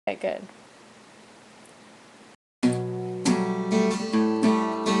Okay, good.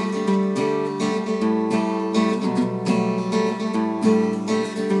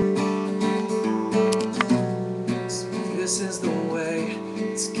 So this is the way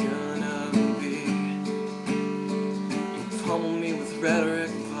it's gonna be. You pummel me with rhetoric,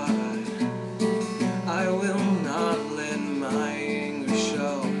 but I will not let my anger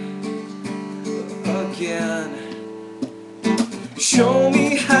show again. Show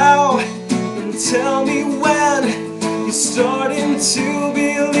me how and tell me when you're starting to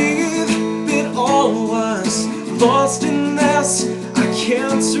believe that all was lost in this. I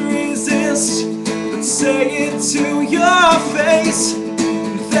can't resist, but say it to your face.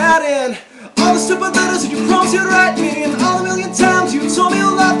 That in all the stupid letters you promised you'd write me, and all the million times you told me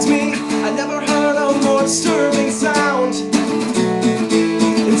you loved me, I never heard a more disturbing sound.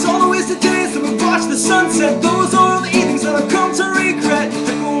 It's all the wasted days that we watched the sunset. Those are all the evenings that I've come to regret.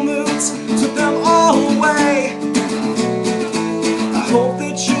 Fickle moods took them all away. I hope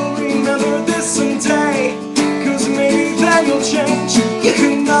that you'll remember this someday, 'cause maybe then you'll change.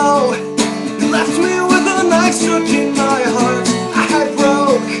 You know, you left me with a knife stuck in my heart. I had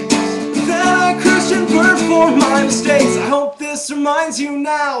broke, then I crushed and burned for my mistakes. I hope this reminds you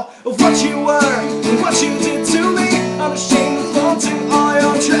now of what you were and what you did to me. I'm ashamed of flaunting all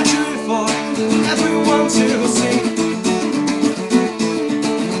your treachery for everyone to see.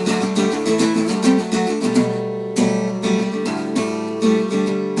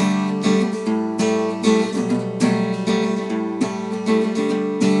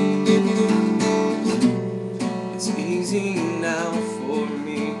 It's easy now for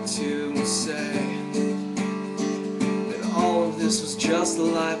me to say that all of this was just a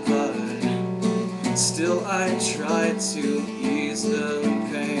lie, but still I try to ease the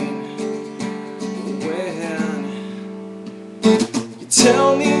pain. When you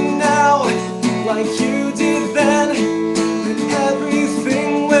tell me now, like you did then, that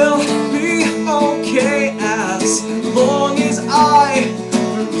everything will be okay as long as I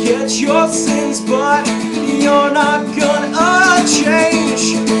forget your sins, but you're not gonna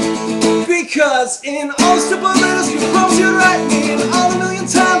change. Because in all the stupid letters you promised you'd write me, and all the million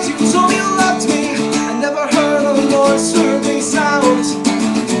times you told me you loved me, I never heard a more disturbing sound.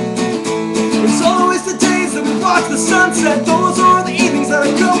 It's always the days that we watch the sunset. Those are the evenings that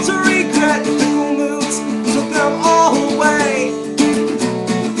I come to regret. Fickle moods took them all away.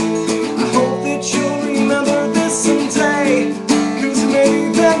 I hope that you'll remember this someday, 'cause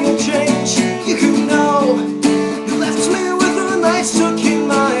maybe then you'll change. You know, you left me with a knife stuck in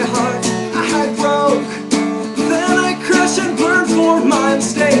my heart. I had broke, then I crushed and burned for my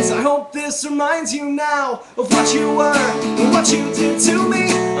mistakes. I hope this reminds you now of what you were and what you did to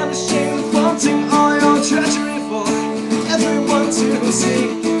me. Unashamed of flaunting all your treachery for everyone to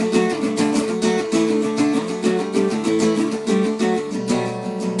see.